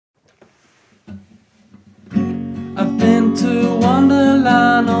Been to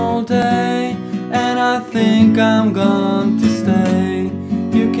Wonderland all day, and I think I'm going to stay.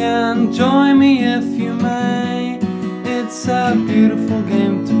 You can join me if you may. It's a beautiful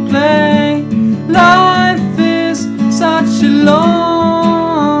game to play. Life is such a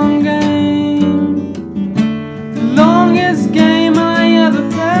long game, the longest game I ever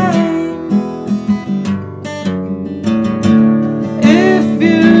played. If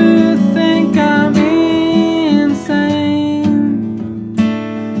you think I'm insane,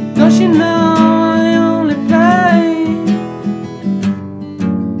 don't you know I only play?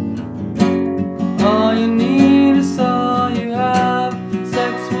 All you need is all you have.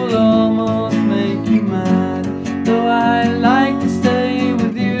 Sex will almost make you mad. Though I like to stay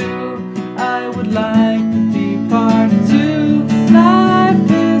with you, I would like to depart too.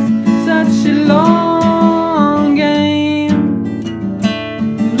 Life is such a long game,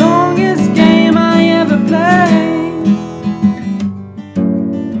 longest game I ever played.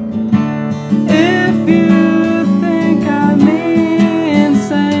 If you think I'm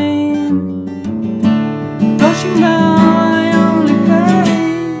insane, don't you know I only play?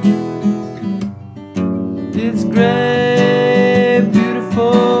 It's great,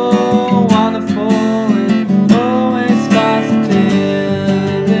 beautiful, wonderful, and always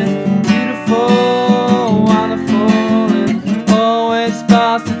positive. It's beautiful, wonderful, and always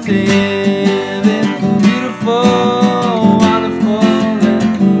positive. It's beautiful, wonderful,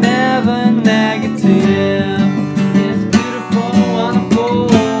 and never negative. It's beautiful, wonderful,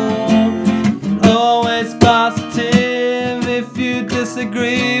 always positive. If you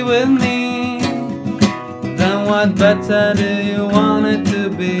disagree with me, then what better do you want it to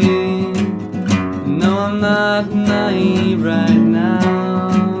be? No, I'm not naive right now.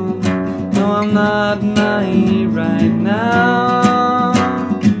 No, I'm not naive right now.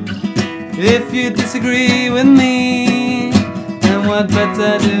 If you disagree with me, then what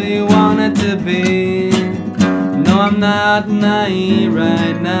better do you want it to be? No, I'm not naive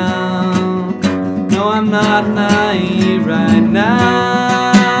right now. No, I'm not naive right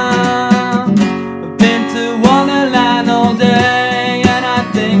now. I've been to Wonderland all day, and I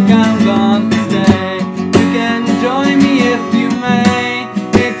think I'm going to stay. You can join me if you may.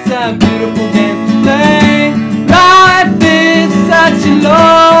 It's a beautiful game to play. Life is such a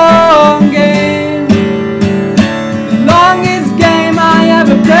long game, the longest game I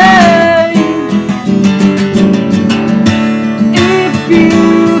ever played. If you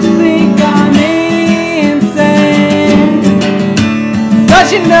think I'm insane, don't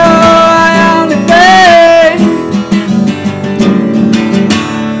you know